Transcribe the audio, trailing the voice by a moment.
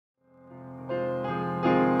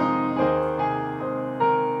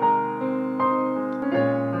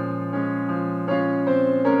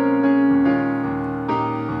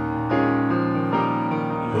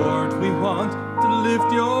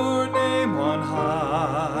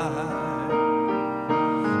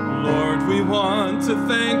want to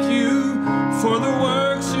thank you for the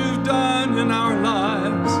works you've done in our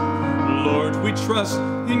lives. Lord, we trust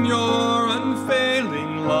in your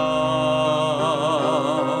unfailing love.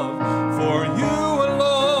 For you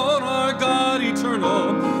alone are God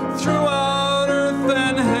eternal, throughout earth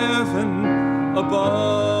and heaven above.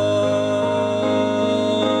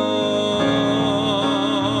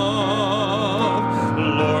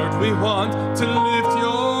 Lord, we want to lift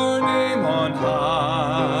your name on high.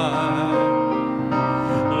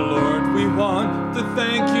 Lord, we want to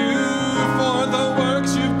thank you for the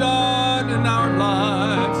works you've done in our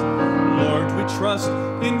lives. Lord, we trust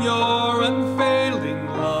in your unfailing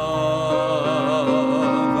love.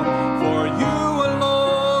 For you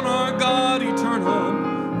alone are God eternal,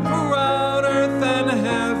 throughout earth and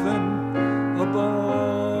heaven above.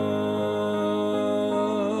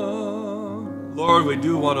 Lord, we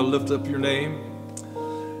do want to lift up your name.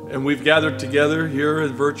 And we've gathered together here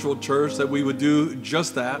in virtual church that we would do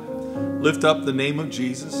just that. Lift up the name of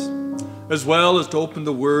Jesus, as well as to open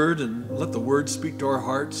the Word and let the Word speak to our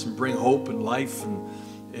hearts and bring hope and life,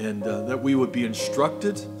 and that we would be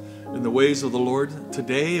instructed in the ways of the Lord.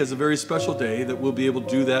 Today is a very special day that we'll be able to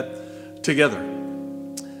do that together.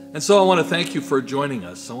 And so I want to thank you for joining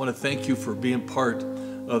us. I want to thank you for being part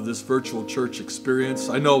of this virtual church experience.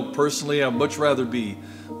 I know personally I'd much rather be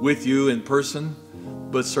with you in person,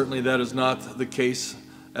 but certainly that is not the case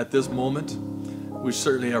at this moment. We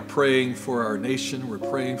certainly are praying for our nation. We're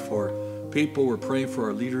praying for people. We're praying for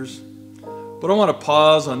our leaders. But I want to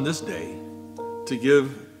pause on this day to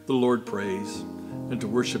give the Lord praise and to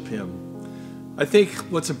worship Him. I think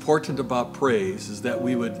what's important about praise is that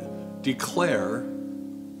we would declare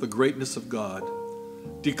the greatness of God,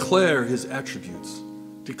 declare His attributes,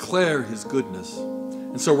 declare His goodness.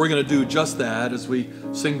 And so we're going to do just that as we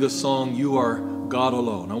sing this song, You Are God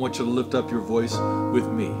Alone. I want you to lift up your voice with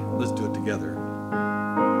me. Let's do it together.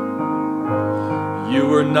 You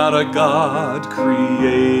were not a God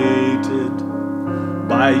created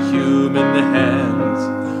by human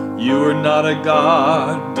hands. You were not a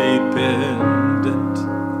God dependent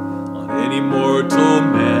on any mortal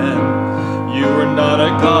man. You were not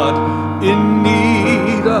a God in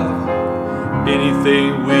need of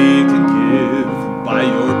anything we can give by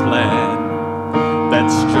your plan.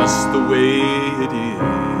 That's just the way it is.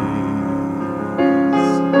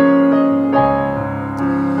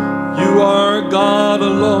 You are God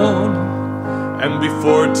alone, and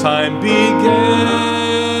before time began,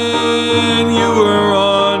 you were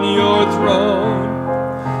on your throne.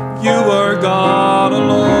 You are God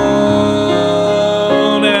alone,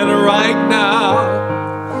 and right now,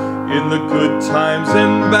 in the good times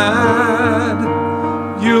and bad,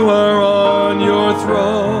 you are on your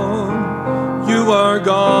throne. You are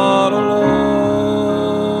God alone.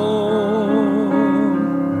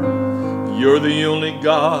 You're the only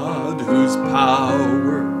God whose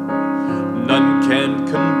power none can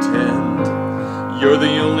contend. You're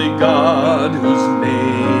the only God whose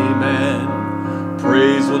name and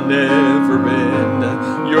praise will never end.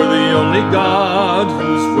 You're the only God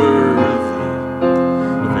who's worthy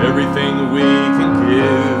of everything we can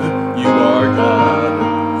give. You are God.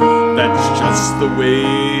 That's just the way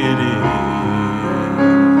it is.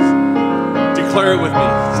 Declare it with me.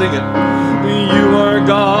 Sing it. You are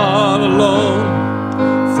God alone.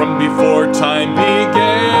 From before time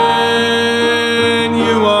began,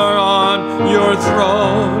 you are on your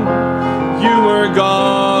throne. You are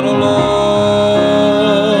God alone.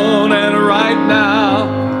 And right now,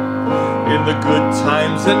 in the good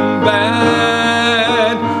times and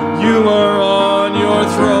bad, you are on your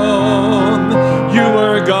throne. You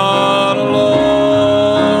are God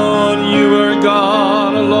alone. You are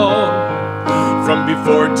God alone. From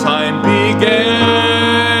before time began,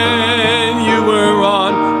 you were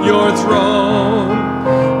on your throne.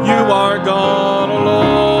 You are God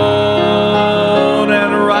alone.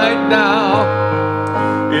 And right now,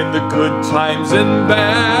 in the good times and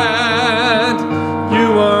bad,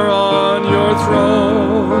 you are on your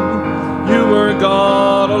throne. You are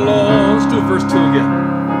God alone. Let's do verse 2 again.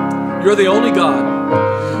 You're the only God.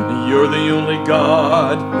 You're the only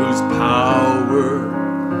God whose power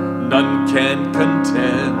none can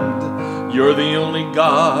contend. You're the only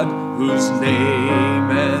God whose name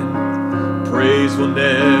and praise will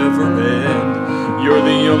never end. You're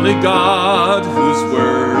the only God who's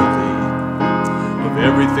worthy of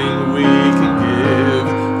everything we can give.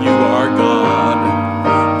 You are God.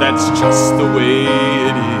 That's just the way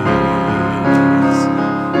it is.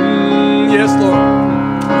 Yes, Lord.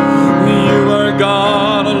 You are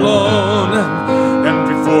God alone, and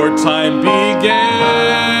before time began,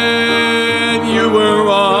 you were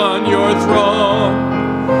on your throne.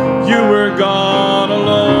 You were God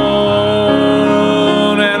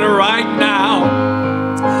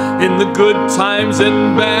good times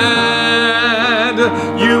and bad,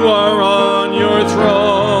 you are on your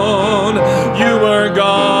throne. You are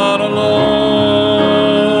God alone.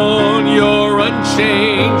 You're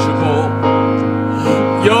unchangeable.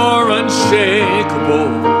 You're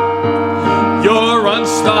unshakable. You're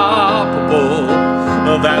unstoppable.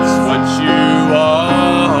 That's what you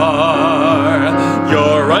are.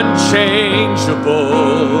 You're unchangeable.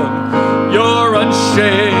 You're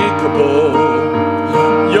unshakable.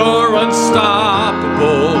 You're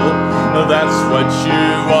unstoppable. That's what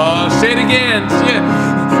you are. Say it again. Yeah.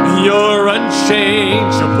 You're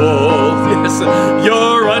unchangeable. Yes.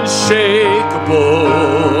 You're unshakable.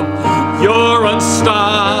 You're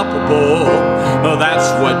unstoppable. That's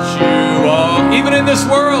what you are. Even in this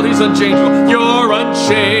world, He's unchangeable. You're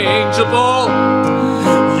unchangeable.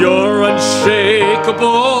 You're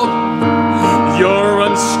unshakable. You're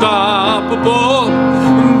unstoppable.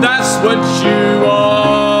 That's what you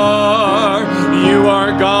are. You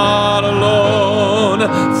are God alone.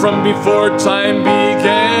 From before time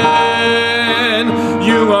began,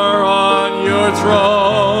 you are on your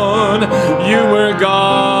throne. You were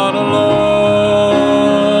God alone.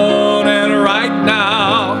 And right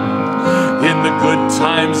now, in the good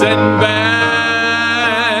times and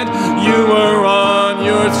bad, you are on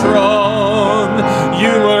your throne.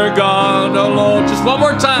 You are God alone. Just one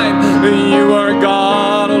more time. You are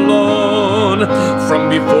God alone. From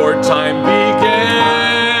before time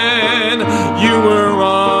began, you were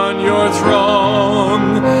on your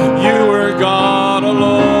throne. You were God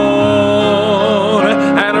alone.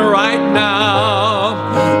 And right now,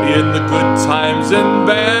 in the good times and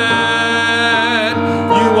bad,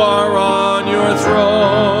 you are on your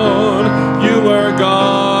throne. You are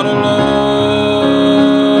God alone.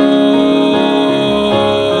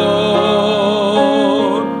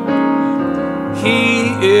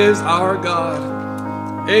 He is our God.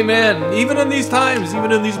 Amen. Even in these times,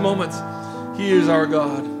 even in these moments, He is our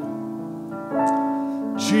God.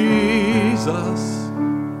 Jesus,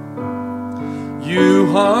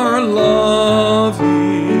 you are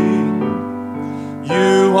loving.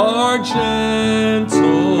 You are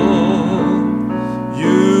gentle.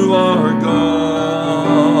 You are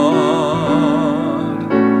God.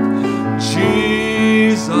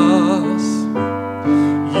 Jesus,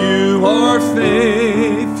 you are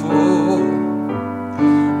faithful.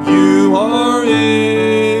 You are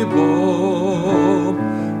able.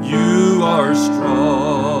 You are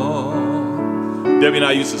strong. Debbie and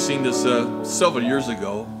I used to sing this several years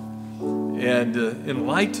ago. And in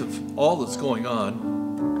light of all that's going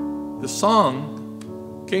on, the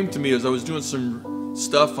song came to me as I was doing some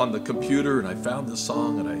stuff on the computer, and I found this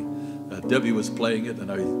song, and Debbie was playing it,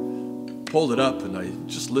 and I pulled it up, and I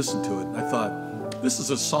just listened to it. And I thought, this is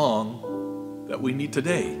a song that we need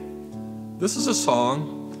today. This is a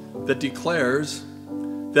song that declares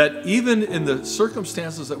that even in the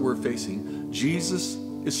circumstances that we're facing, Jesus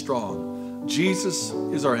is strong. Jesus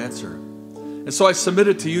is our answer. And so I submit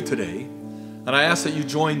it to you today, and I ask that you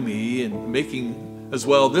join me in making as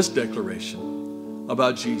well this declaration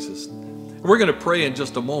about Jesus. And we're going to pray in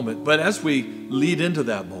just a moment, but as we lead into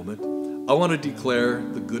that moment, I want to declare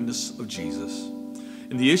the goodness of Jesus.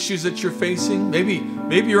 In the issues that you're facing, maybe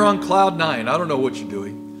you're on cloud 9, I don't know what you're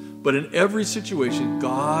doing, but in every situation,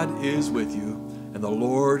 God is with you, and the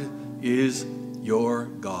Lord is your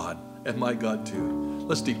God, and my God too.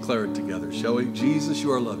 Let's declare it together, shall we? Jesus,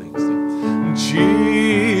 you are loving.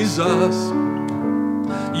 Jesus,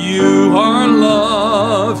 you are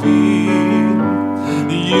loving.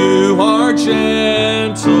 You are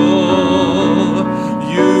gentle.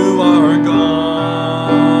 You are God.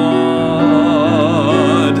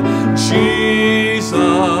 Jesus,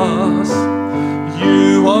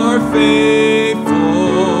 you are faithful.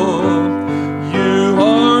 You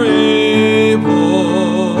are able.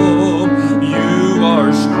 You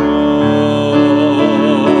are strong.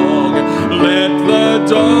 Let the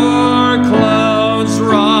dark clouds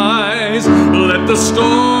rise. Let the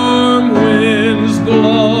storm winds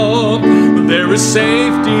blow. There is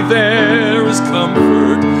safety, there is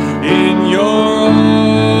comfort in your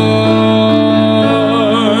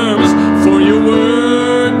arms. For your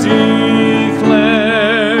word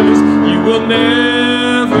declares you will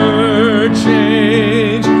never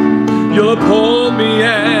change. You'll uphold me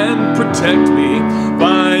and protect me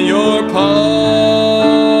by your power.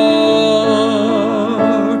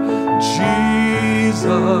 Jesus,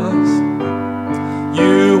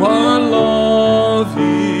 you are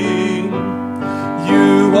loving.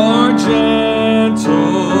 You are gentle.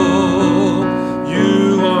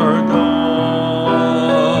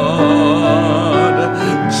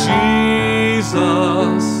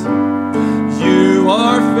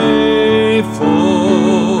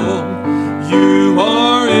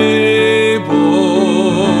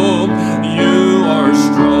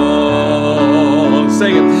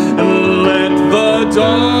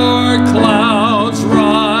 dark clouds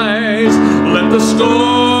rise, let the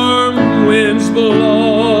storm winds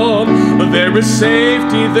blow. There is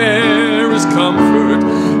safety, there is comfort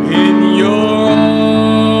in your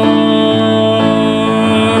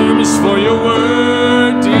arms, for your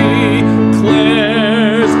word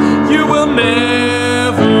declares you will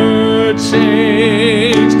never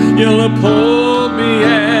change. You'll uphold me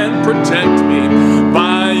and protect me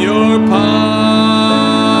by your power,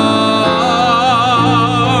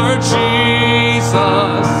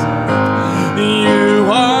 Jesus. You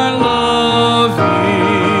are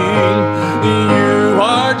loving, you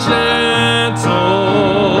are gentle,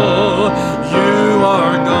 you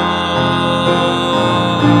are God,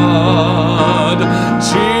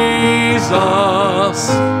 Jesus.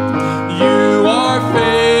 You are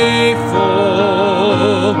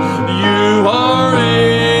faithful, you are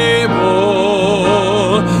able,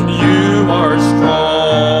 you are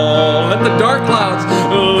strong. Let the dark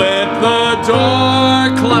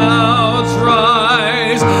clouds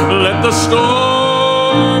rise, let the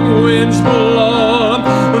storm winds blow.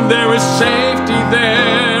 There is safety,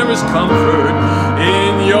 there is comfort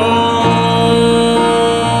in your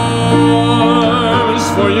arms,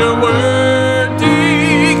 for your word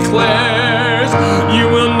declares you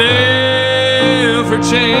will never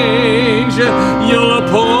change. You'll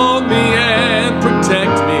uphold me and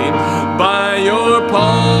protect me by your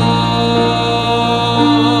power,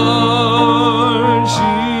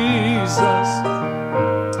 Jesus.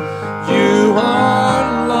 You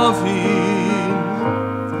are loving,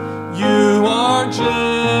 you are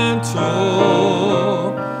gentle,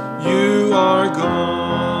 you are God,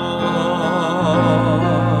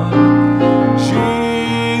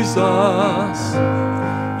 Jesus.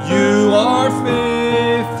 You are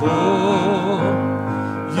faithful,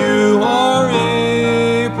 you are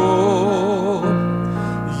able,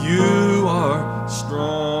 you are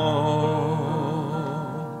strong.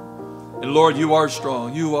 And Lord, you are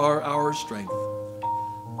strong. You are our strength.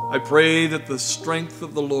 I pray that the strength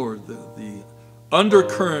of the Lord, the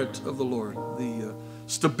undercurrent of the Lord, the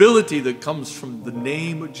stability that comes from the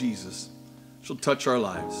name of Jesus shall touch our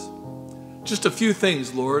lives. Just a few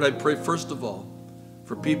things, Lord. I pray first of all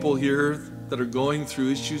for people here that are going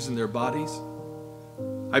through issues in their bodies.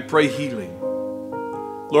 I pray healing.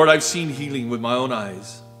 Lord, I've seen healing with my own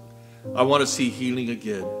eyes. I want to see healing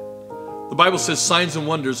again. The Bible says signs and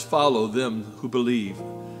wonders follow them who believe.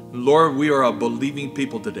 Lord, we are a believing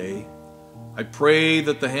people today. I pray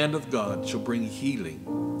that the hand of God shall bring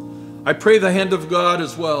healing. I pray the hand of God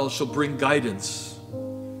as well shall bring guidance.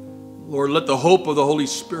 Lord, let the hope of the Holy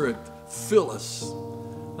Spirit fill us.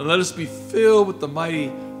 And let us be filled with the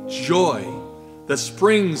mighty joy that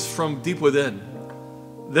springs from deep within.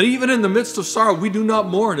 That even in the midst of sorrow, we do not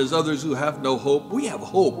mourn as others who have no hope. We have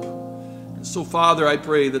hope. And so, Father, I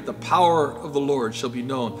pray that the power of the Lord shall be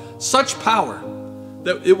known. Such power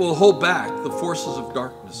that it will hold back the forces of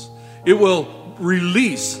darkness. It will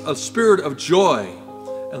release a spirit of joy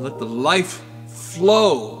and let the life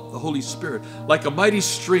flow, the Holy Spirit. Like a mighty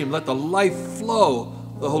stream, let the life flow,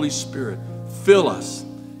 the Holy Spirit. Fill us.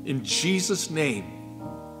 In Jesus' name,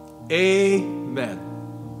 amen.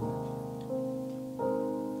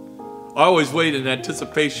 I always wait in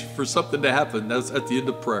anticipation for something to happen. That's at the end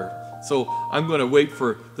of prayer. So I'm going to wait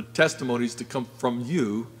for the testimonies to come from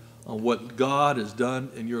you on what God has done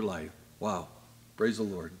in your life. Wow. Praise the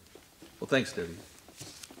Lord. Well, thanks, Debbie.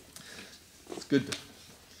 It's good.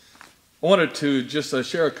 I wanted to just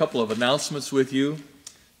share a couple of announcements with you.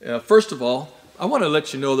 First of all, I want to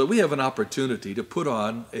let you know that we have an opportunity to put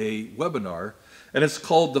on a webinar, and it's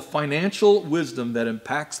called The Financial Wisdom That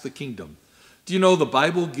Impacts the Kingdom. Do you know the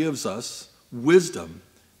Bible gives us wisdom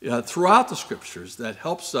throughout the scriptures that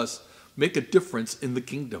helps us make a difference in the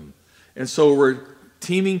kingdom? And so we're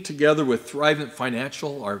teaming together with Thrivent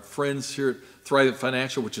Financial, our friends here at Thrivent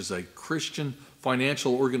Financial, which is a Christian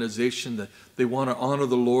financial organization that they want to honor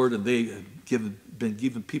the Lord, and they've been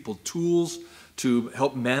giving people tools to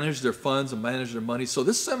help manage their funds and manage their money. So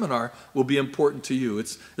this seminar will be important to you.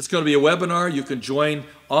 It's going to be a webinar. You can join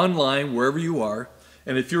online wherever you are.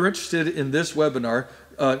 And if you're interested in this webinar,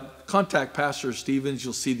 contact Pastor Stevens.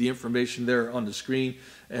 You'll see the information there on the screen.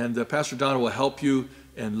 And Pastor Donna will help you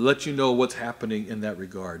and let you know what's happening in that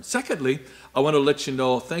regard. Secondly, I want to let you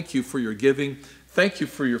know, thank you for your giving. Thank you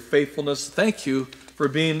for your faithfulness. Thank you for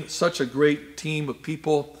being such a great team of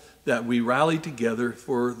people that we rally together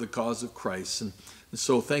for the cause of Christ. And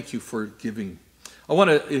so thank you for giving. I want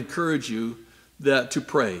to encourage you to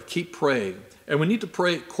pray. Keep praying. And we need to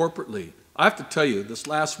pray corporately. I have to tell you, this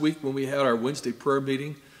last week when we had our Wednesday prayer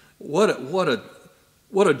meeting, what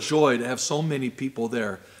a joy to have so many people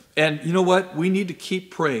there. And you know what? We need to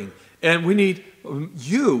keep praying. And we need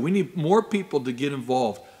we need more people to get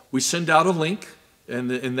involved. We send out a link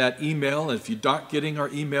in that email. And if you're not getting our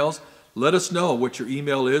emails, let us know what your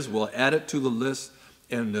email is. We'll add it to the list.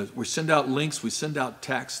 And we send out links, we send out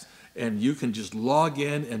text, and you can just log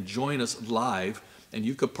in and join us live, and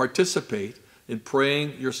you could participate in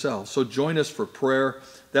praying yourself. So join us for prayer.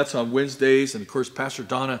 That's on Wednesdays, and of course, Pastor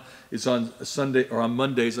Donna is on Sunday, or on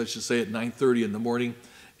Mondays, I should say, at 9:30 in the morning.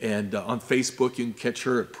 And on Facebook, you can catch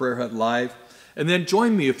her at Prayer Hut Live. And then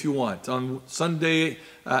join me if you want. On Sunday,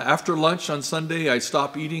 after lunch on Sunday, I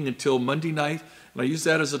stop eating until Monday night, and I use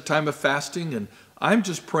that as a time of fasting. And I'm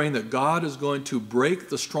just praying that God is going to break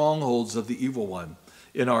the strongholds of the evil one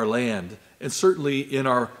in our land, and certainly in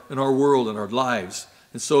our world and our lives.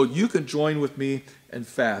 And so you can join with me and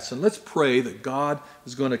fast. And let's pray that God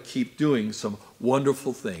is going to keep doing some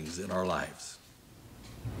wonderful things in our lives.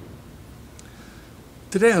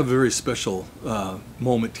 Today I have a very special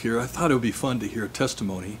moment here. I thought it would be fun to hear a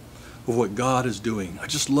testimony of what God is doing. I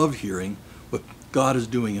just love hearing what God is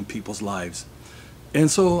doing in people's lives.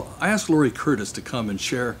 And so I asked Lori Curtis to come and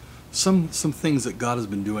share some things that God has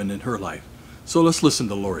been doing in her life. So let's listen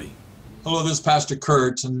to Lori. Hello, this is Pastor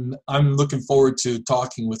Kurt, and I'm looking forward to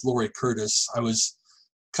talking with Lori Curtis. I was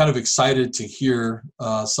kind of excited to hear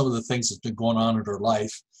some of the things that's been going on in her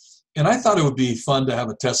life. And I thought it would be fun to have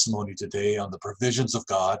a testimony today on the provisions of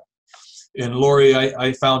God. And Lori,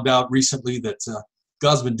 I found out recently that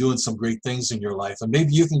God's been doing some great things in your life. And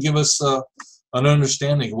maybe you can give us an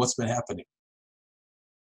understanding of what's been happening.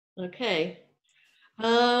 Okay.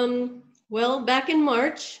 Well, back in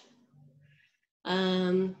March,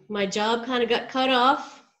 my job kind of got cut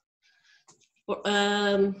off.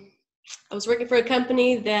 I was working for a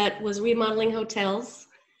company that was remodeling hotels,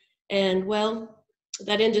 and well,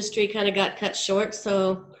 that industry kind of got cut short,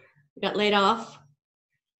 so I got laid off.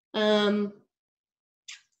 But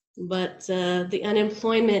the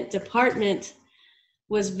unemployment department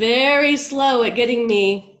was very slow at getting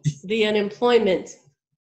me the unemployment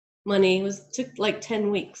money. It took like 10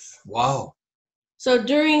 weeks. Wow. So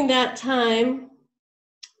during that time,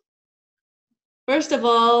 first of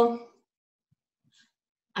all,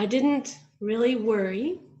 I didn't really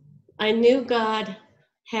worry. I knew God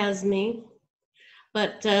has me,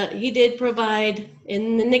 but he did provide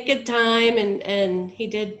in the nick of time, and he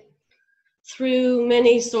did through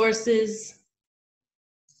many sources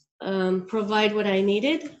provide what I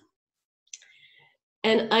needed.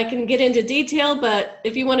 And I can get into detail, but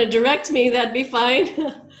if you want to direct me, that'd be fine.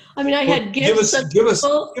 I mean, I had gifts. Give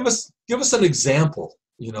us an example,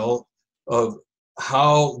 of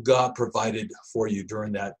how God provided for you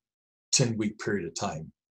during that 10-week period of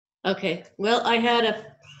time. Okay. Well, I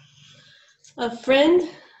had a friend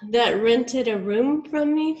that rented a room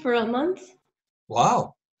from me for a month.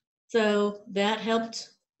 Wow. So that helped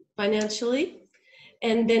financially.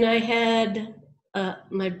 And then I had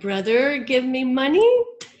my brother give me money,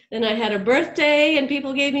 and I had a birthday and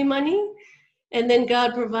people gave me money, and then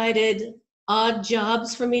God provided odd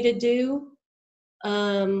jobs for me to do.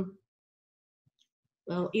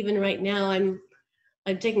 Well, even right now I'm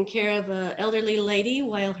taking care of an elderly lady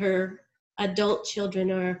while her adult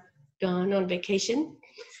children are gone on vacation.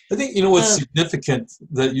 I think what's significant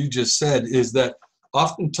that you just said is that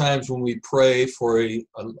oftentimes when we pray for an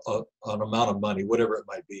amount of money, whatever it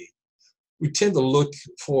might be, we tend to look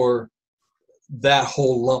for that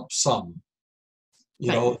whole lump sum,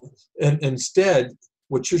 Right. And instead,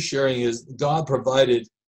 what you're sharing is God provided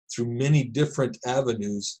through many different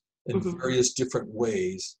avenues in various different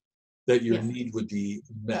ways that your need would be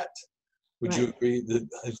met. Would you agree?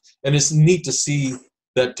 And it's neat to see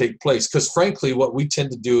that take place, because frankly, what we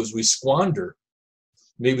tend to do is we squander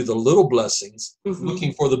maybe the little blessings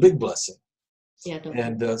looking for the big blessing. Yeah.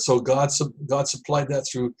 And so God supplied that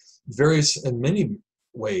through various and many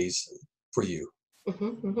ways for you.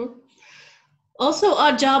 Also,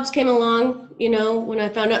 odd jobs came along. When I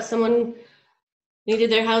found out someone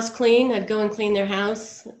needed their house clean, I'd go and clean their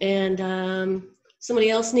house. And somebody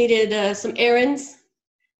else needed some errands.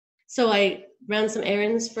 So I ran some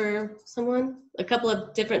errands for someone, a couple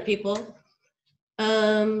of different people.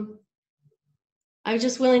 I was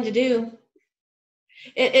just willing to do.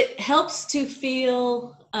 It helps to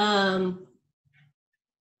feel,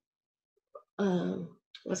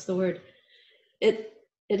 what's the word?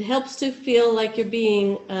 It helps to feel like you're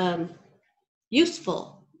being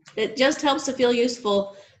useful. It just helps to feel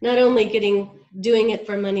useful, not only doing it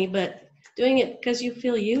for money, but doing it because you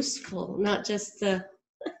feel useful, not just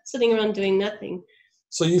sitting around doing nothing.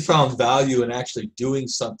 So you found value in actually doing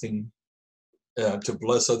something to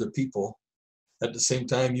bless other people. At the same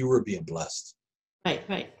time, you were being blessed.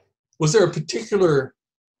 Right. Was there a particular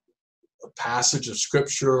passage of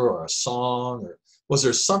scripture or a song, or was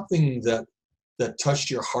there something that touched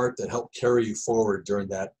your heart that helped carry you forward during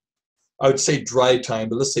that, I would say dry time,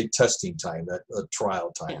 but let's say testing time, that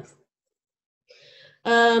trial time?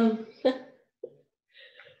 Yeah.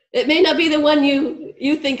 It may not be the one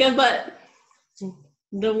you think of, but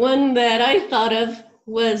the one that I thought of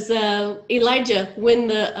was Elijah, when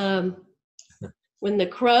the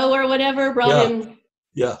crow or whatever brought him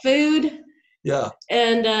food. Yeah.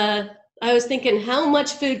 And I was thinking, how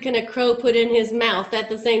much food can a crow put in his mouth at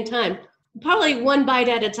the same time? Probably one bite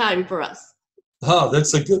at a time for us. Oh,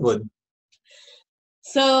 that's a good one.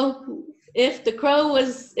 So if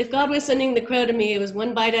God was sending the crow to me, it was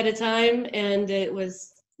one bite at a time, and it was,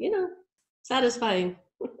 satisfying.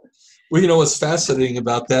 Well, what's fascinating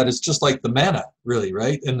about that is just like the manna, really,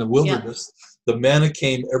 right? In the wilderness, the manna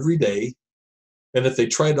came every day, and if they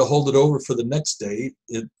tried to hold it over for the next day,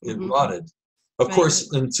 it rotted. Of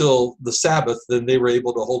course, until the Sabbath, then they were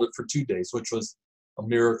able to hold it for 2 days, which was a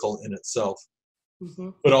miracle in itself.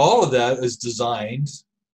 But all of that is designed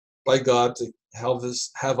by God to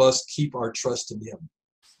have us keep our trust in Him,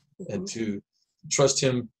 and to trust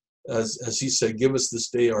Him, as He said, give us this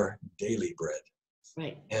day our daily bread.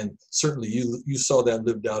 Right. And certainly you saw that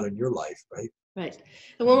lived out in your life, right? Right.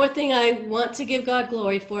 And one more thing I want to give God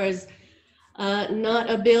glory for is not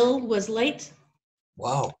a bill was late.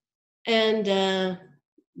 Wow. And I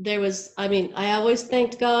always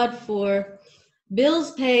thanked God for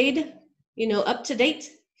bills paid, up to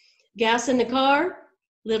date, gas in the car,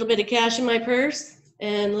 a little bit of cash in my purse,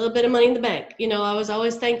 and a little bit of money in the bank. I was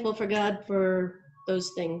always thankful for God for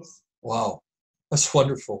those things. Wow. That's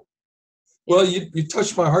wonderful. Well, you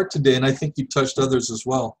touched my heart today, and I think you touched others as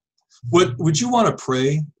well. Would you want to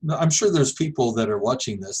pray? I'm sure there's people that are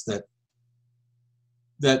watching this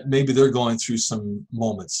that maybe they're going through some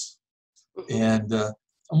moments. And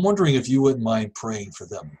I'm wondering if you wouldn't mind praying for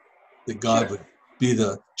them, that God would be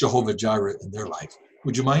the Jehovah Jireh in their life.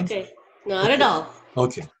 Would you mind? Okay. Not at all.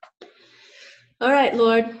 Okay. All right,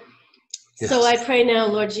 Lord. Yes. So I pray now,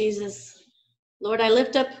 Lord Jesus. Lord, I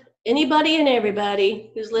lift up anybody and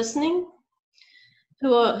everybody who's listening,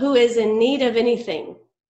 who is in need of anything,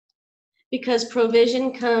 because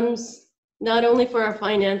provision comes not only for our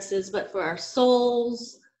finances, but for our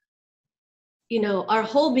souls, our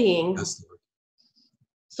whole being. Yes, Lord.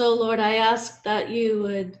 So, Lord, I ask that you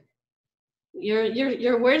would,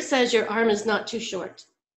 your word says your arm is not too short.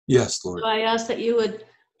 Yes, Lord. So I ask that you would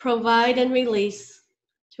provide and release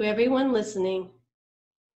to everyone listening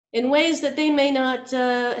in ways that they may not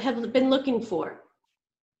have been looking for.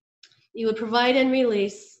 You would provide and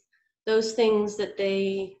release those things that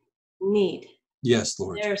they need. Yes,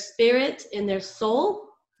 Lord. In their spirit, in their soul.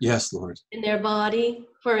 Yes, Lord. In their body,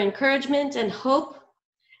 for encouragement and hope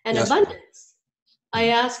and abundance. Lord. I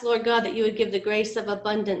ask, Lord God, that you would give the grace of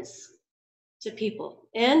abundance to people.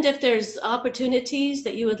 And if there's opportunities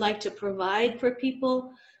that you would like to provide for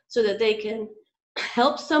people so that they can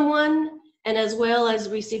help someone and as well as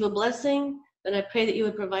receive a blessing, then I pray that you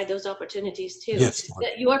would provide those opportunities too. Yes, Lord.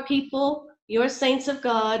 That your people, your saints of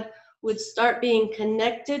God, would start being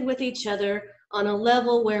connected with each other on a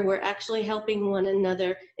level where we're actually helping one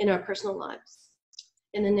another in our personal lives.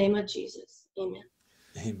 In the name of Jesus, amen.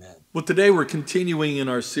 Amen. Well, today we're continuing in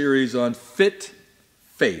our series on fit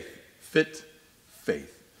faith. Fit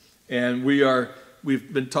faith. And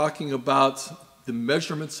we've been talking about the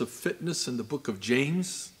measurements of fitness in the book of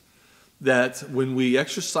James, that when we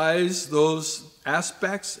exercise those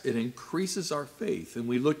aspects, it increases our faith. And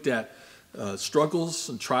we looked at struggles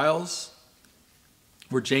and trials,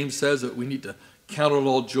 where James says that we need to count it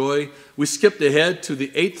all joy. We skipped ahead to the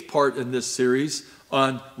 8th part in this series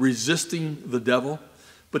on resisting the devil.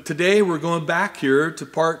 But today we're going back here to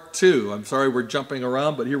part 2. I'm sorry we're jumping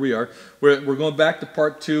around, but here we are. We're going back to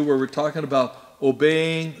part 2 where we're talking about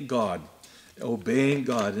obeying God. Obeying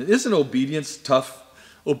God. And isn't obedience tough?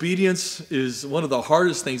 Obedience is one of the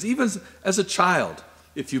hardest things, even as a child.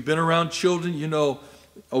 If you've been around children, you know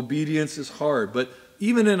obedience is hard. But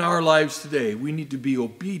even in our lives today, we need to be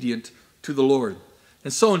obedient to the Lord.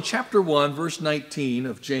 And so in chapter 1, verse 19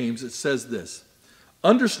 of James, it says this: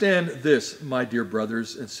 "Understand this, my dear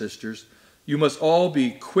brothers and sisters, you must all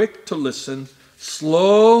be quick to listen,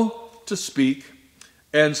 slow to speak,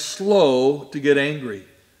 and slow to get angry.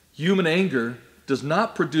 Human anger does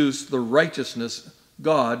not produce the righteousness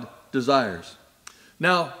God desires."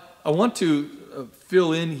 Now, I want to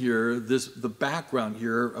fill in here the background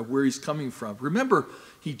here of where he's coming from. Remember,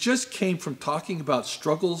 he just came from talking about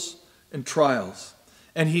struggles and trials.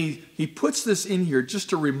 And he puts this in here just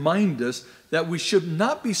to remind us that we should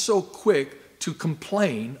not be so quick to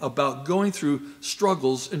complain about going through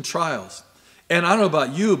struggles and trials. And I don't know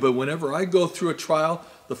about you, but whenever I go through a trial,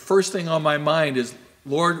 the first thing on my mind is,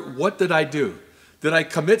 Lord, what did I do? Did I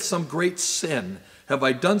commit some great sin? Have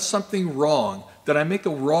I done something wrong? Did I make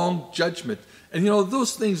a wrong judgment? And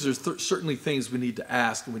those things are certainly things we need to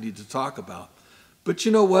ask and we need to talk about. But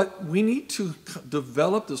you know what? We need to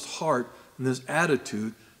develop this heart and this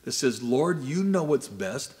attitude that says, Lord, you know what's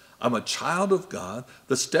best. I'm a child of God.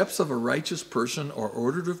 The steps of a righteous person are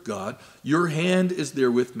ordered of God. Your hand is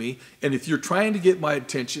there with me. And if you're trying to get my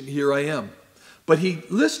attention, here I am. But he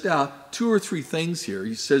lists out 2 or 3 things here.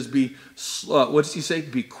 He says, what does he say?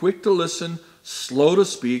 Be quick to listen, slow to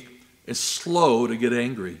speak, and slow to get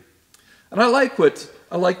angry. And I like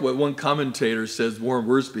what one commentator says, Warren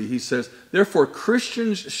Wiersbe. He says, therefore,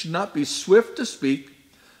 Christians should not be swift to speak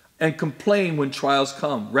and complain when trials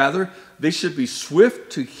come. Rather, they should be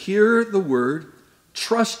swift to hear the word,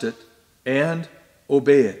 trust it, and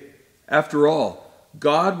obey it. After all,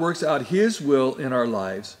 God works out his will in our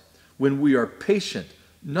lives when we are patient,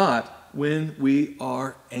 not when we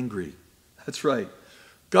are angry. That's right.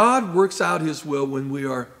 God works out his will when we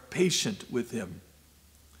are patient with him.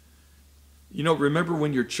 Remember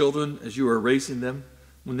when your children, as you were raising them,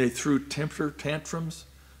 when they threw temper tantrums,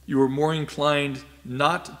 you were more inclined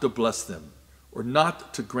not to bless them or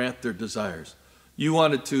not to grant their desires. You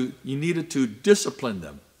needed to discipline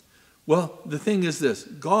them. Well, the thing is this,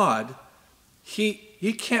 God, he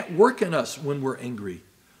can't work in us when we're angry.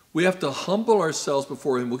 We have to humble ourselves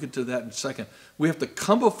before him. We'll get to that in a second. We have to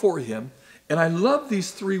come before him. And I love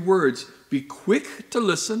these 3 words, be quick to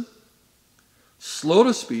listen, slow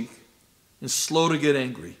to speak, and slow to get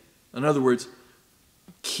angry. In other words,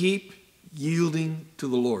 keep yielding to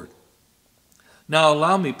the Lord. Now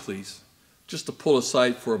allow me, please, just to pull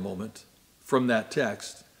aside for a moment from that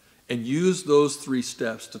text and use those 3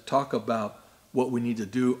 steps to talk about what we need to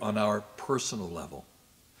do on our personal level.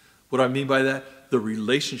 What I mean by that, the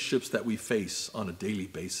relationships that we face on a daily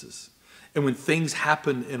basis. And when things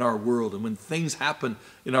happen in our world and when things happen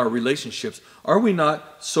in our relationships, are we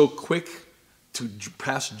not so quick to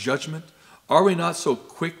pass judgment? Are we not so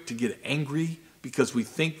quick to get angry because we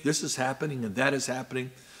think this is happening and that is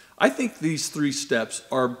happening? I think these 3 steps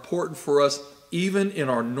are important for us even in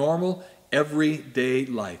our normal, everyday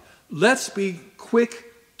life. Let's be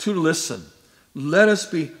quick to listen. Let us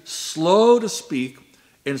be slow to speak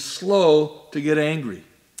and slow to get angry.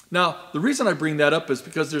 Now, the reason I bring that up is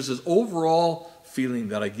because there's this overall feeling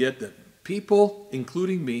that I get that people,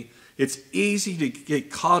 including me, it's easy to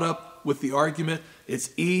get caught up with the argument.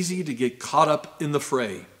 It's easy to get caught up in the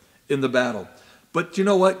fray, in the battle. But you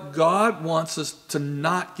know what? God wants us to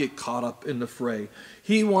not get caught up in the fray.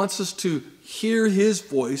 He wants us to hear his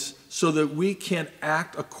voice so that we can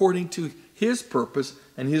act according to his purpose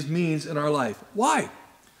and his means in our life. Why?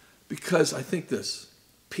 Because I think this.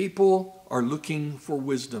 People are looking for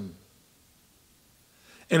wisdom.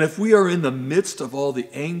 And if we are in the midst of all the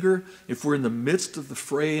anger, if we're in the midst of the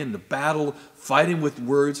fray and the battle, fighting with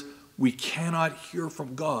words, we cannot hear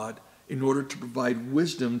from God in order to provide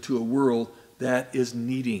wisdom to a world that is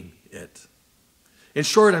needing it. In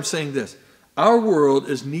short, I'm saying this. Our world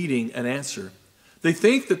is needing an answer. They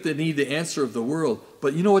think that they need the answer of the world,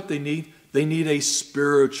 but you know what they need? They need a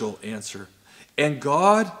spiritual answer. And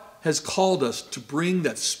God has called us to bring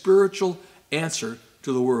that spiritual answer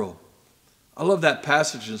to the world. I love that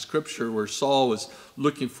passage in Scripture where Saul was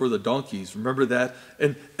looking for the donkeys. Remember that?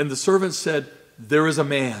 And the servant said, there is a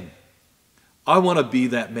man. I want to be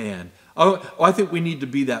that man. I think we need to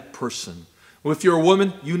be that person. Well, if you're a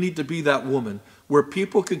woman, you need to be that woman where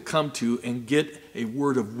people can come to and get a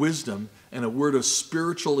word of wisdom and a word of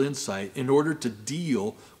spiritual insight in order to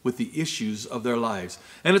deal with the issues of their lives.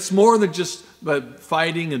 And it's more than just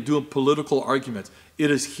fighting and doing political arguments.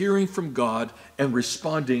 It is hearing from God and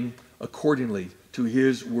responding accordingly to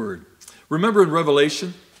his word. Remember in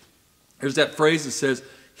Revelation, there's that phrase that says,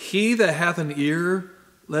 he that hath an ear,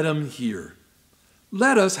 let him hear.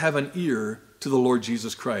 Let us have an ear to the Lord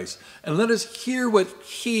Jesus Christ. And let us hear what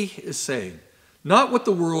he is saying. Not what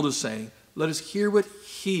the world is saying. Let us hear what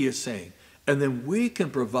he is saying. And then we can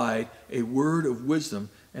provide a word of wisdom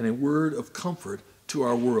and a word of comfort to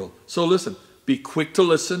our world. So listen, be quick to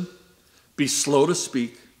listen, be slow to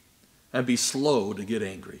speak, and be slow to get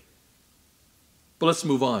angry. But let's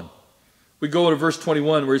move on. We go to verse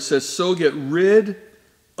 21 where it says, so get rid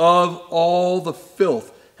of all the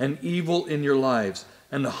filth and evil in your lives,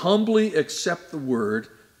 and humbly accept the word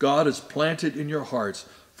God has planted in your hearts,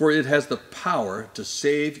 for it has the power to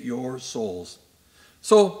save your souls.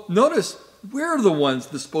 So notice, we're the ones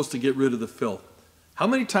that's supposed to get rid of the filth. How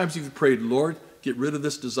many times have you prayed, Lord, get rid of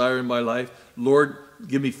this desire in my life. Lord,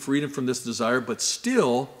 give me freedom from this desire. But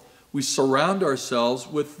still, we surround ourselves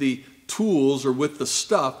with the tools or with the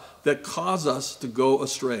stuff that cause us to go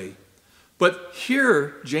astray. But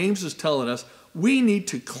here, James is telling us we need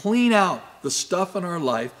to clean out the stuff in our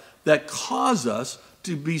life that cause us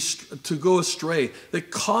to go astray, that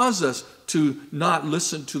cause us to not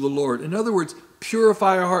listen to the Lord. In other words,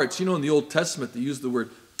 purify our hearts. You know, in the Old Testament, they use the word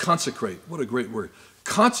consecrate. What a great word.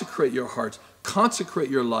 Consecrate your hearts. Consecrate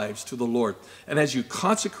your lives to the Lord. And as you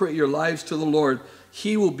consecrate your lives to the Lord,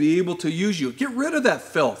 He will be able to use you. Get rid of that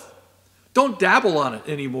filth. Don't dabble on it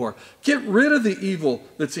anymore. Get rid of the evil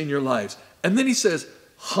that's in your lives. And then He says,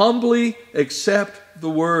 humbly accept the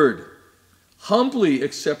word. Humbly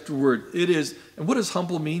accept the word. It is, and what does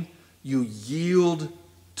humble mean? You yield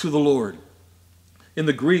to the Lord. In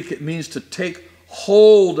the Greek, it means to take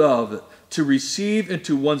hold of it, to receive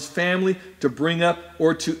into one's family, to bring up,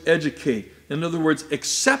 or to educate. In other words,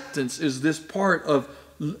 acceptance is this part of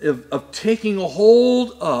taking a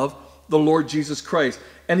hold of the Lord Jesus Christ.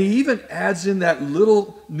 And he even adds in that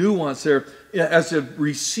little nuance there as of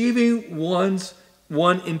receiving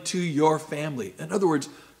one into your family. In other words,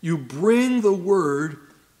 you bring the word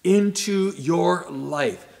into your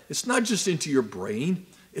life. It's not just into your brain.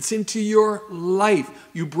 It's into your life.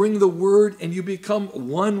 You bring the word and you become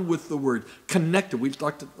one with the word. Connected. We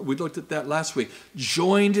looked at that last week.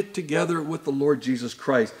 Joined it together with the Lord Jesus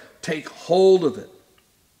Christ. Take hold of it.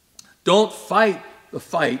 Don't fight the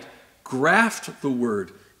fight. Graft the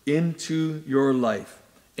word into your life.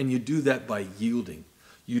 And you do that by yielding.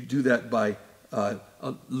 You do that by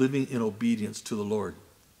living in obedience to the Lord.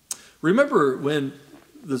 Remember when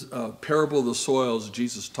the parable of the soils,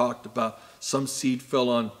 Jesus talked about some seed fell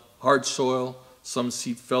on hard soil, some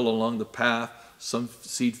seed fell along the path, some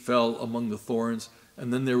seed fell among the thorns,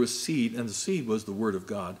 and then there was seed, and the seed was the word of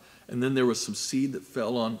God. And then there was some seed that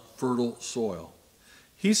fell on fertile soil.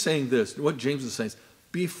 He's saying this, what James is saying is,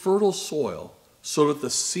 be fertile soil so that the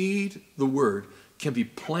seed, the word, can be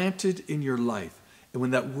planted in your life. And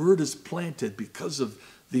when that word is planted, because of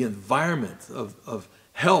the environment of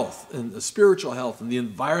health and the spiritual health and the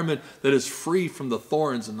environment that is free from the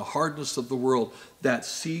thorns and the hardness of the world, that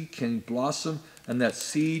seed can blossom and that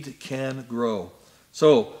seed can grow.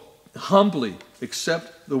 So humbly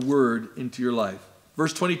accept the word into your life.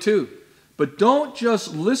 Verse 22, but don't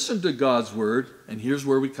just listen to God's word, and here's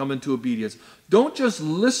where we come into obedience. Don't just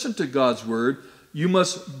listen to God's word, you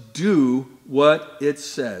must do what it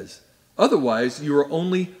says. Otherwise, you are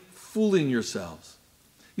only fooling yourselves.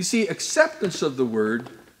 You see, acceptance of the word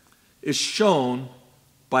is shown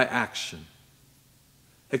by action.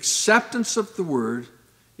 Acceptance of the word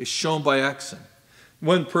is shown by action.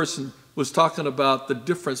 One person was talking about the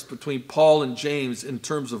difference between Paul and James in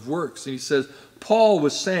terms of works. And he says, Paul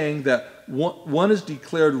was saying that one is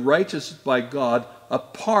declared righteous by God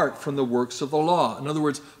apart from the works of the law. In other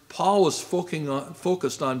words, Paul was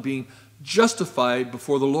focused on being justified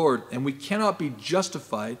before the Lord. And we cannot be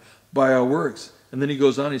justified by our works. And then he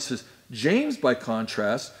goes on, he says, James, by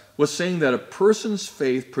contrast, was saying that a person's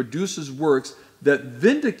faith produces works that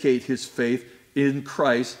vindicate his faith in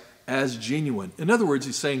Christ as genuine. In other words,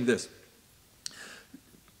 he's saying this.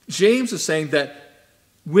 James is saying that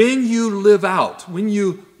when you live out, when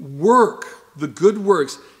you work the good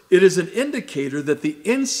works, it is an indicator that the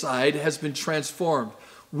inside has been transformed.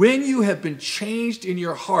 When you have been changed in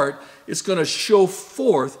your heart, it's going to show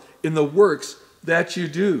forth in the works that you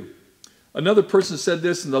do. Another person said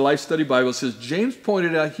this in the Life Study Bible. It says, James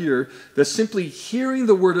pointed out here that simply hearing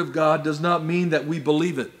the word of God does not mean that we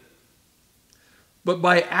believe it. But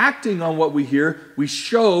by acting on what we hear, we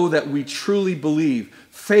show that we truly believe.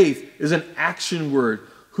 Faith is an action word.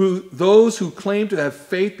 Those who claim to have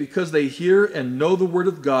faith because they hear and know the word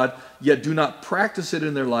of God, yet do not practice it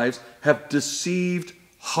in their lives, have deceived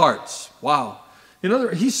hearts. Wow. In other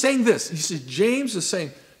words, he's saying this. He says, James is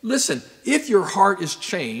saying, listen, if your heart is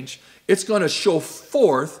changed, it's going to show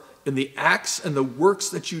forth in the acts and the works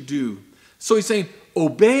that you do. So he's saying,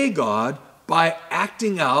 obey God by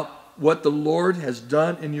acting out what the Lord has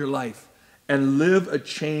done in your life and live a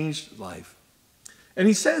changed life. And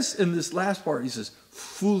he says in this last part, he says,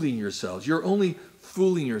 fooling yourselves. You're only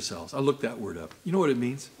fooling yourselves. I looked that word up. You know what it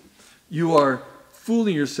means? You are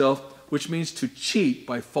fooling yourself, which means to cheat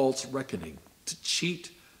by false reckoning. To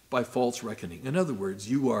cheat by false reckoning. In other words,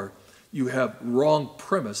 you have wrong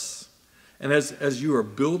premise. And as you are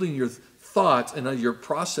building your thoughts and your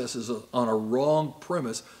processes on a wrong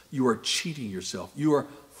premise, you are cheating yourself. You are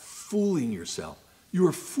fooling yourself. You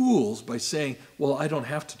are fools by saying, well, I don't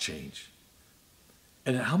have to change.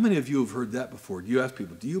 And how many of you have heard that before? Do you ask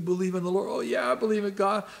people, do you believe in the Lord? Oh, yeah, I believe in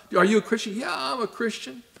God. Are you a Christian? Yeah, I'm a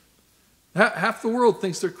Christian. Half the world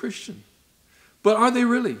thinks they're Christian. But are they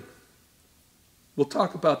really? We'll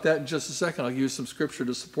talk about that in just a second. I'll give you some scripture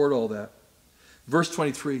to support all that. Verse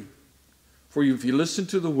 23. For if you listen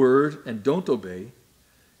to the word and don't obey,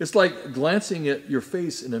 it's like glancing at your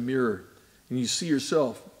face in a mirror and you see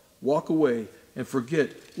yourself, walk away, and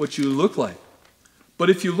forget what you look like. But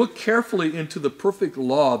if you look carefully into the perfect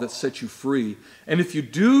law that sets you free, and if you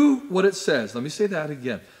do what it says, let me say that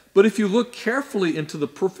again. But if you look carefully into the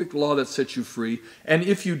perfect law that sets you free, and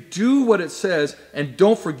if you do what it says and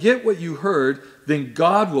don't forget what you heard, then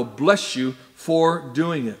God will bless you for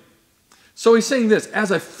doing it. So he's saying this, as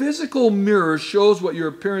a physical mirror shows what your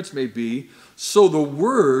appearance may be, so the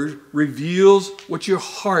word reveals what your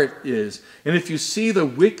heart is. And if you see the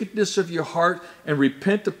wickedness of your heart and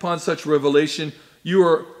repent upon such revelation,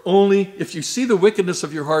 if you see the wickedness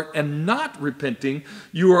of your heart and not repenting,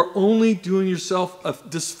 you are only doing yourself a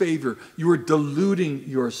disfavor. You are deluding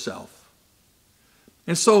yourself.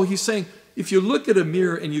 And so he's saying, if you look at a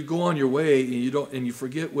mirror and you go on your way and you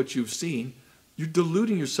forget what you've seen, you're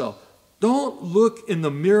deluding yourself. Don't look in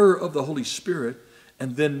the mirror of the Holy Spirit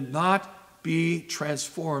and then not be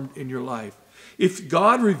transformed in your life. If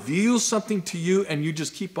God reveals something to you and you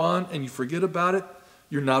just keep on and you forget about it,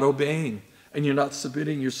 you're not obeying. And you're not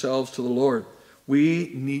submitting yourselves to the Lord.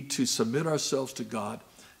 We need to submit ourselves to God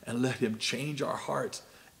and let him change our hearts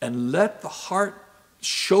and let the heart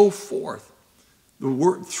show forth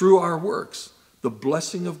through our works the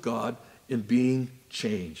blessing of God in being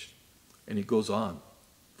changed. And he goes on,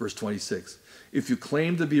 verse 26. If you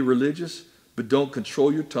claim to be religious but don't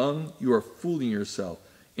control your tongue, you are fooling yourself,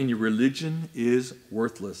 and your religion is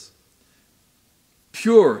worthless.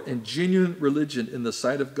 Pure and genuine religion in the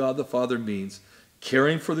sight of God the Father means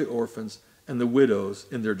caring for the orphans and the widows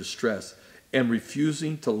in their distress and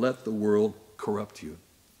refusing to let the world corrupt you.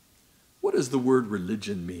 What does the word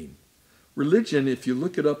religion mean? Religion, if you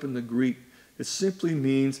look it up in the Greek, it simply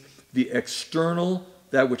means the external,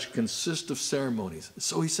 that which consists of ceremonies.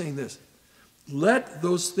 So he's saying this, let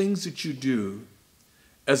those things that you do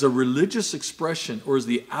as a religious expression or as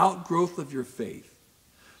the outgrowth of your faith,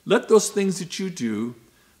 let those things that you do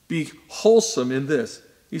be wholesome in this.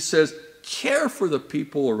 He says, care for the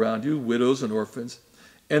people around you, widows and orphans,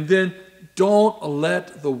 and then don't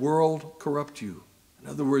let the world corrupt you. In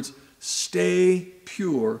other words, stay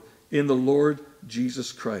pure in the Lord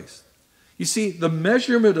Jesus Christ. You see, the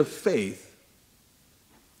measurement of faith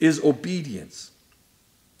is obedience.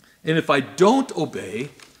 And if I don't obey,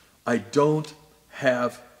 I don't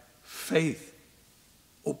have faith.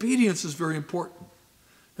 Obedience is very important.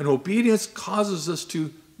 And obedience causes us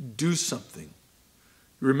to do something.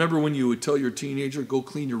 You remember when you would tell your teenager, go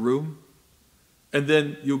clean your room? And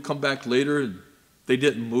then you would come back later and they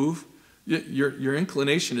didn't move? Your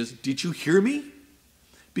inclination is, did you hear me?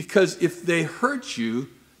 Because if they heard you,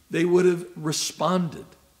 they would have responded.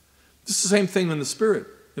 This is the same thing in the Spirit,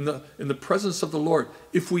 in the presence of the Lord.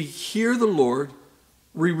 If we hear the Lord,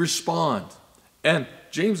 we respond. And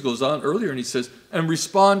James goes on earlier and he says, and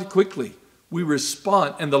respond quickly. We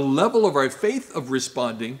respond, and the level of our faith of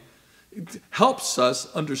responding helps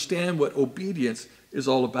us understand what obedience is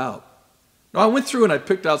all about. Now, I went through and I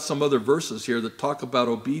picked out some other verses here that talk about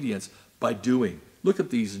obedience by doing. Look at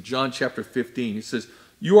these in John chapter 15. He says,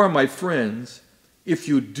 you are my friends if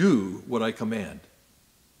you do what I command.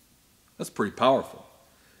 That's pretty powerful.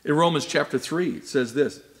 In Romans chapter 3, it says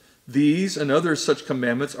this, these and other such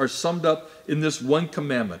commandments are summed up in this one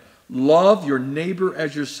commandment. Love your neighbor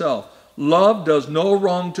as yourself. Love does no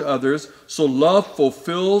wrong to others, so love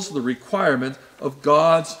fulfills the requirement of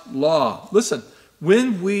God's law. Listen,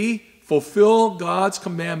 when we fulfill God's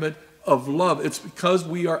commandment of love, it's because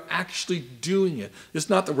we are actually doing it. It's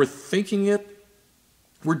not that we're thinking it,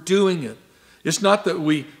 we're doing it. It's not that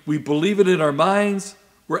we believe it in our minds,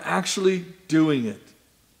 we're actually doing it.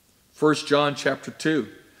 1 John chapter 2,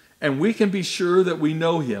 and we can be sure that we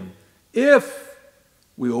know him if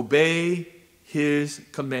we obey his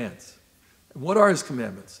commands. And what are his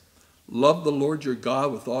commandments? Love the Lord your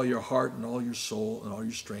God with all your heart and all your soul and all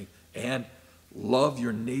your strength, and love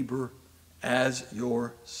your neighbor as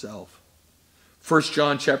yourself. 1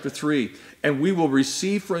 John chapter 3, and we will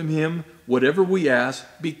receive from him whatever we ask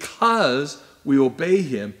because we obey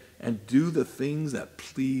him and do the things that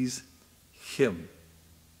please him.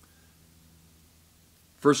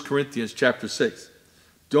 1 Corinthians chapter 6,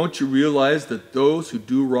 don't you realize that those who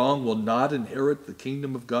do wrong will not inherit the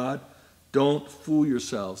kingdom of God? Don't fool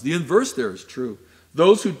yourselves. The inverse there is true.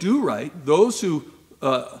 Those who do right, those who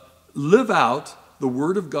live out the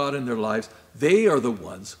word of God in their lives, They are the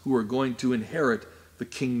ones who are going to inherit the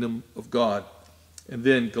kingdom of God. And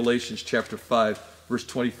then Galatians chapter 5, verse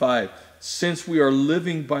 25. Since we are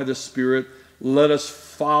living by the Spirit, let us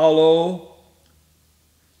follow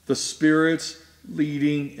the Spirit's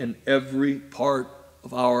leading in every part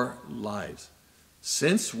of our lives.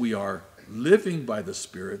 Since we are living by the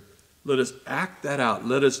Spirit, let us act that out.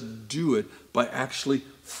 Let us do it by actually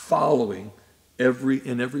following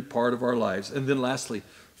in every part of our lives. And then lastly,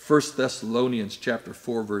 1 Thessalonians chapter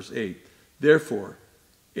 4, verse 8. Therefore,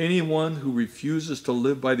 anyone who refuses to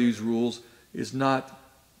live by these rules is not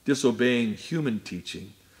disobeying human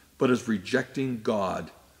teaching, but is rejecting God,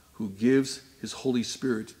 who gives his Holy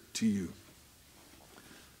Spirit to you.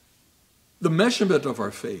 The measurement of our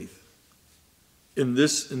faith in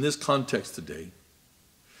this context today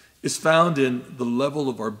is found in the level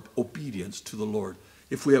of our obedience to the Lord.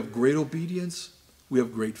 If we have great obedience, we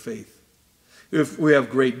have great faith. If we have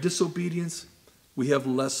great disobedience, we have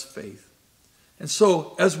less faith. And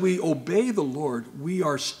so, as we obey the Lord, we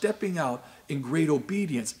are stepping out in great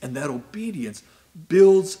obedience, and that obedience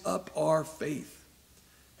builds up our faith.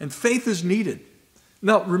 And faith is needed.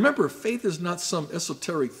 Now, remember, faith is not some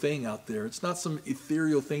esoteric thing out there. It's not some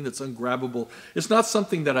ethereal thing that's ungrabbable. It's not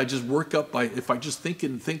something that I just work up by, if I just think it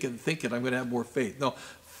and think it and think it, I'm going to have more faith. No,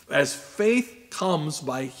 as faith comes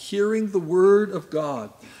by hearing the word of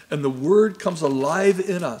God, and the word comes alive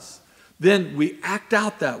in us, then we act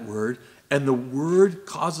out that word, and the word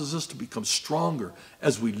causes us to become stronger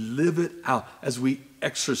as we live it out, as we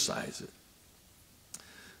exercise it.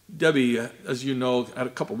 Debbie, as you know, a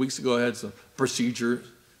couple of weeks ago, I had some procedure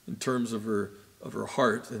in terms of her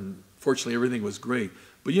heart, and fortunately everything was great.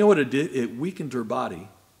 But you know what it did? It weakened her body,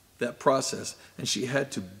 that process, and she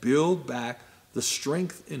had to build back the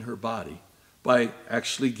strength in her body by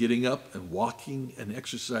actually getting up and walking and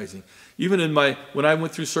exercising. Even when I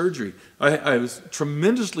went through surgery, I was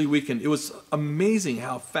tremendously weakened. It was amazing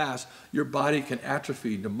how fast your body can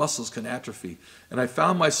atrophy, the muscles can atrophy. And I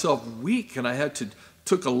found myself weak, and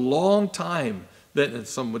took a long time, and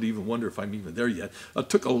some would even wonder if I'm even there yet. It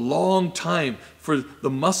took a long time for the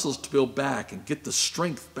muscles to build back and get the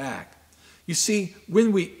strength back. You see,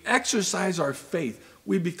 when we exercise our faith,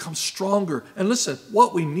 we become stronger. And listen,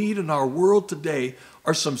 what we need in our world today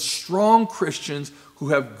are some strong Christians who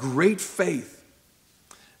have great faith.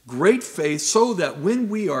 Great faith, so that when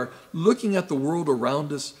we are looking at the world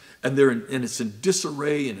around us, and it's in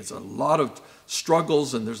disarray, and it's a lot of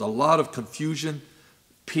struggles, and there's a lot of confusion,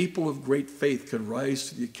 people of great faith can rise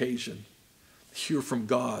to the occasion, hear from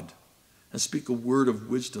God, and speak a word of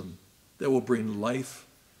wisdom that will bring life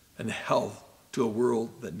and health to a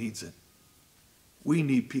world that needs it. We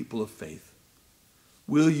need people of faith.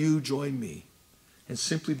 Will you join me and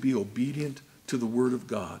simply be obedient to the word of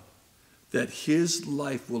God, that his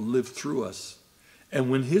life will live through us?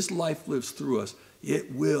 And when his life lives through us,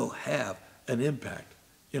 it will have an impact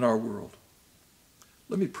in our world.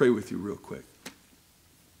 Let me pray with you real quick.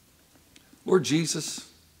 Lord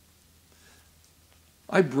Jesus,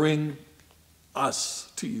 I bring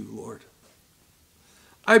us to you, Lord.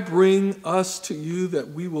 I bring us to you that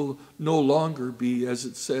we will no longer be, as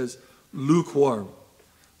it says, lukewarm.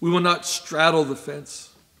 We will not straddle the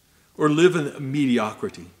fence or live in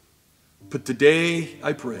mediocrity. But today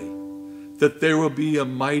I pray that there will be a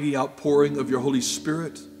mighty outpouring of your Holy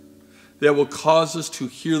Spirit that will cause us to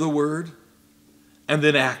hear the word and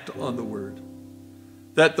then act on the word.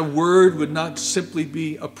 That the word would not simply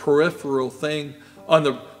be a peripheral thing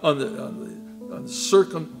around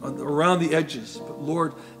the edges, but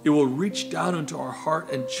Lord, it will reach down into our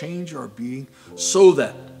heart and change our being so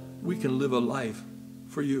that we can live a life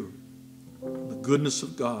for you. The goodness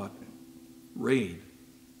of God reign.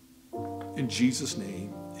 In Jesus'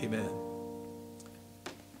 name, amen.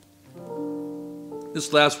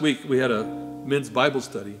 This last week we had a men's Bible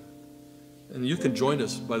study. And you can join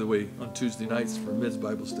us, by the way, on Tuesday nights for men's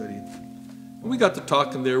Bible study. And we got to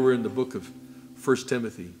talking there. We're in the book of 1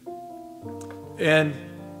 Timothy. And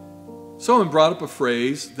someone brought up a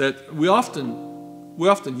phrase that we often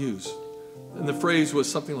use. And the phrase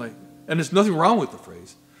was something like, and there's nothing wrong with the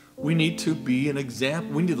phrase, we need to be an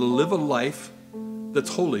example. We need to live a life that's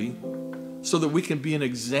holy so that we can be an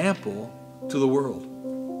example to the world.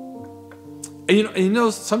 And you know,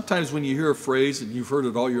 sometimes when you hear a phrase and you've heard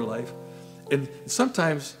it all your life, and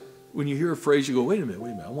sometimes when you hear a phrase, you go, wait a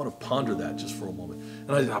minute, I want to ponder that just for a moment.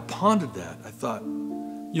 And I pondered that. I thought,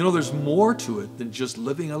 you know, there's more to it than just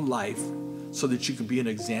living a life so that you can be an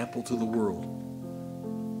example to the world.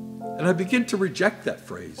 And I begin to reject that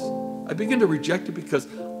phrase. I begin to reject it because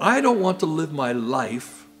I don't want to live my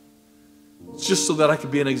life just so that I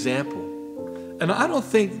can be an example. And I don't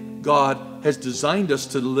think God has designed us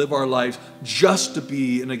to live our lives just to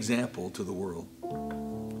be an example to the world.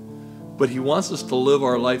 But he wants us to live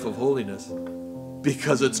our life of holiness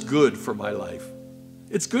because it's good for my life.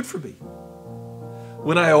 It's good for me.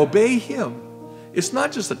 When I obey him, it's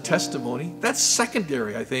not just a testimony. That's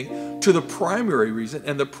secondary, I think, to the primary reason.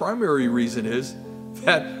 And the primary reason is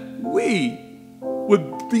that we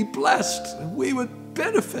would be blessed and we would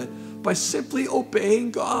benefit by simply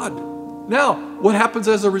obeying God. Now, what happens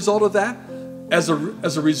as a result of that? As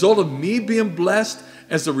a result of me being blessed,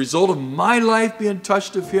 as a result of my life being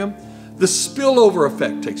touched of him, the spillover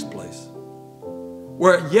effect takes place.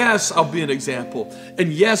 Where, yes, I'll be an example.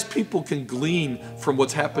 And yes, people can glean from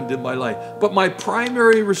what's happened in my life. But my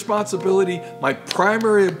primary responsibility, my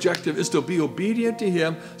primary objective is to be obedient to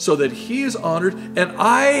him so that he is honored and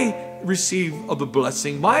I receive of the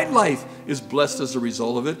blessing. My life is blessed as a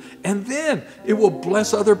result of it. And then it will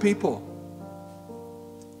bless other people.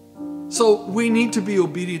 So we need to be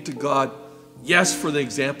obedient to God, yes, for the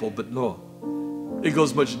example, but no. It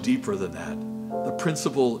goes much deeper than that. The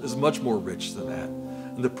principle is much more rich than that.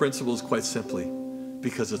 And the principle is quite simply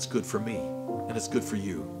because it's good for me and it's good for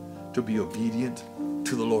you to be obedient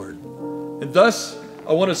to the Lord. And thus,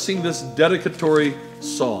 I want to sing this dedicatory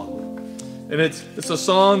song. And it's a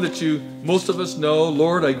song that most of us know.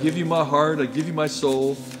 Lord, I give you my heart, I give you my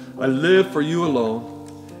soul. I live for you alone.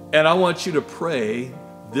 And I want you to pray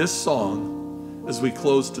this song as we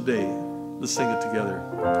close today. Let's sing it together.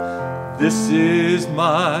 This is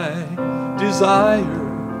my desire,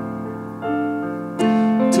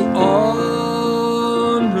 to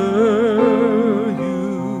honor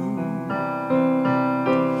you,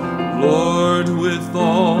 Lord, with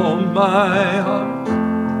all my heart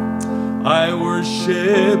I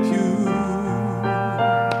worship you.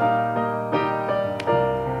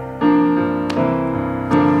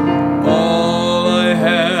 All I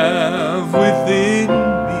have within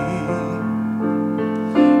me,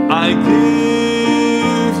 I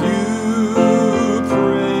give you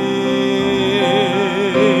praise.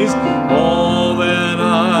 All that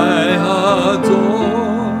I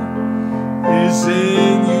adore is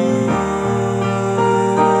in you.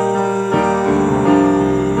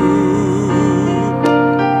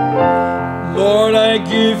 Lord, I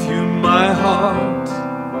give you my heart,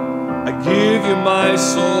 I give you my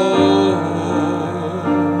soul.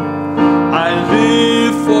 I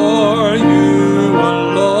live for you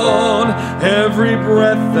alone. Every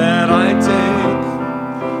breath that I take,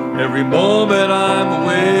 every moment I'm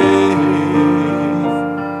awake,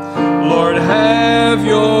 Lord, have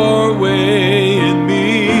your way in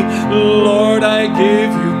me. Lord, I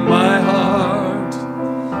give you my heart,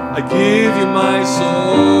 I give you my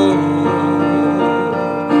soul.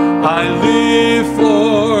 I live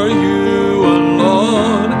for you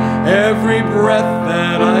alone. Every breath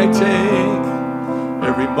that I take,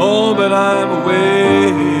 every moment I'm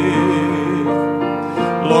awake,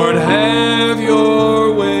 Lord, have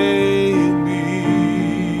your way in me.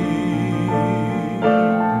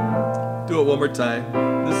 Do it one more time.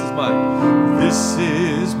 This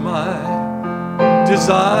is my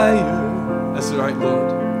desire. That's right, Lord.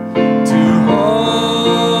 To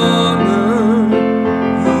honor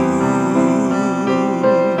you,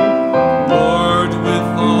 Lord, with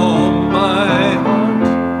all my heart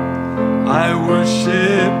I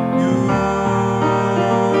worship you.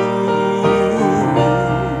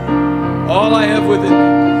 All I have within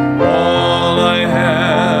me, all I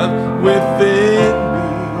have within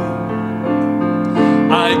me,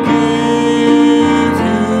 I give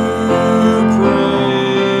you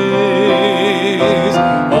praise.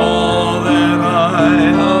 All that I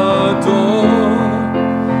adore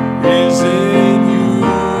is in you.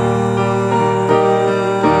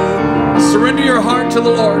 Surrender your heart to the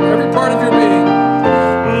Lord, every part of your being.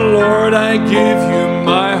 Lord, I give you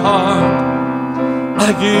my heart,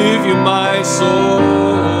 I give you my soul.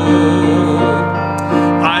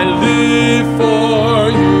 I live for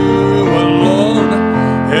you alone.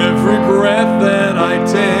 Every breath that I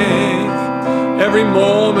take, every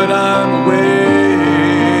moment I'm awake,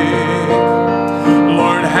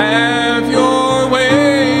 Lord, have your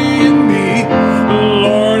way in me.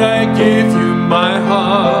 Lord, I give you my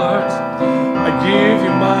heart, I give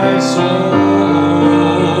you my soul.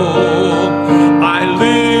 I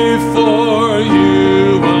live for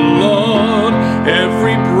you alone.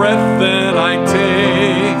 Every breath that I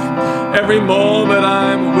take, every moment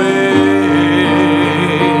I'm awake,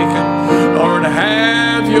 Lord,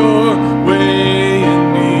 have your way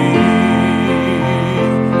in me.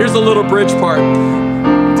 Here's a little bridge part.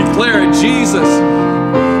 Declare it. Jesus,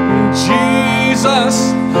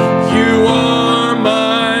 Jesus, you are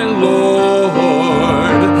my Lord.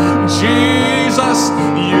 Jesus,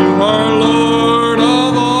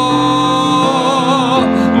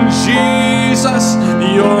 Jesus,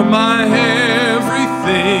 you're my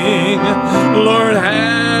everything. Lord,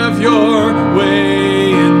 have your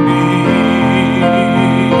way in me.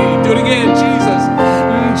 Do it again, Jesus.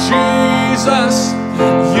 Jesus,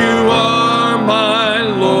 you are my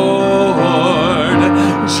Lord.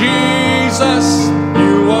 Jesus,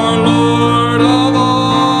 you are Lord of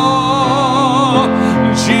all.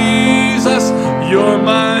 Jesus, you're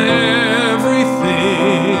my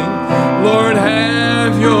everything. Lord,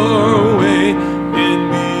 have your way in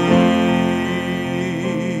me.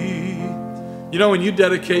 You know, when you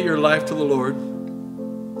dedicate your life to the Lord,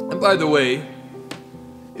 and by the way,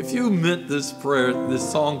 if you meant this prayer, this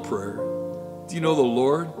song prayer, do you know the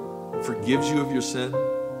Lord forgives you of your sin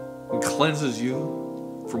and cleanses you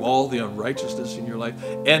from all the unrighteousness in your life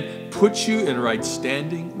and puts you in right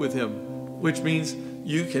standing with Him, which means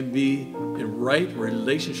you can be in right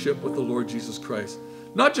relationship with the Lord Jesus Christ.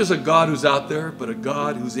 Not just a God who's out there, but a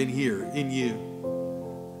God who's in here, in you.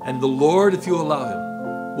 And the Lord, if you allow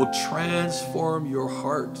Him, will transform your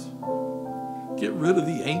heart. Get rid of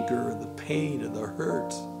the anger and the pain and the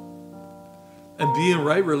hurt. And be in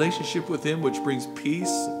right relationship with Him, which brings peace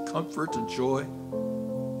and comfort and joy.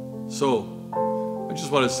 So, I just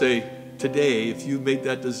want to say, today, if you made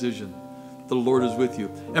that decision, the Lord is with you.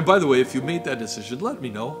 And by the way, if you made that decision, let me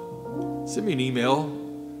know. Send me an email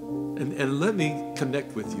and let me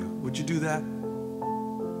connect with you. Would you do that?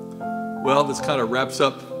 Well, this kind of wraps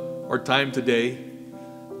up our time today.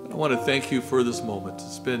 I want to thank you for this moment.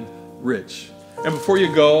 It's been rich. And before you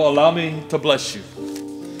go, allow me to bless you.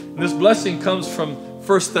 And this blessing comes from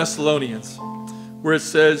 1 Thessalonians, where it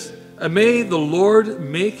says, "And may the Lord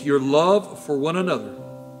make your love for one another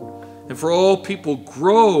and for all people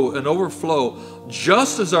grow and overflow,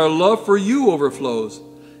 just as our love for you overflows.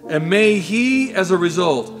 And may He, as a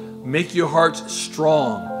result, make your hearts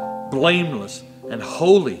strong, blameless, and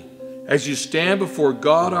holy as you stand before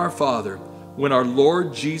God our Father when our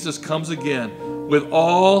Lord Jesus comes again with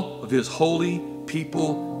all of His holy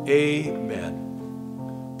people. Amen."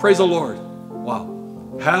 Praise the Lord. Wow.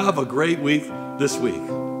 Have a great week this week.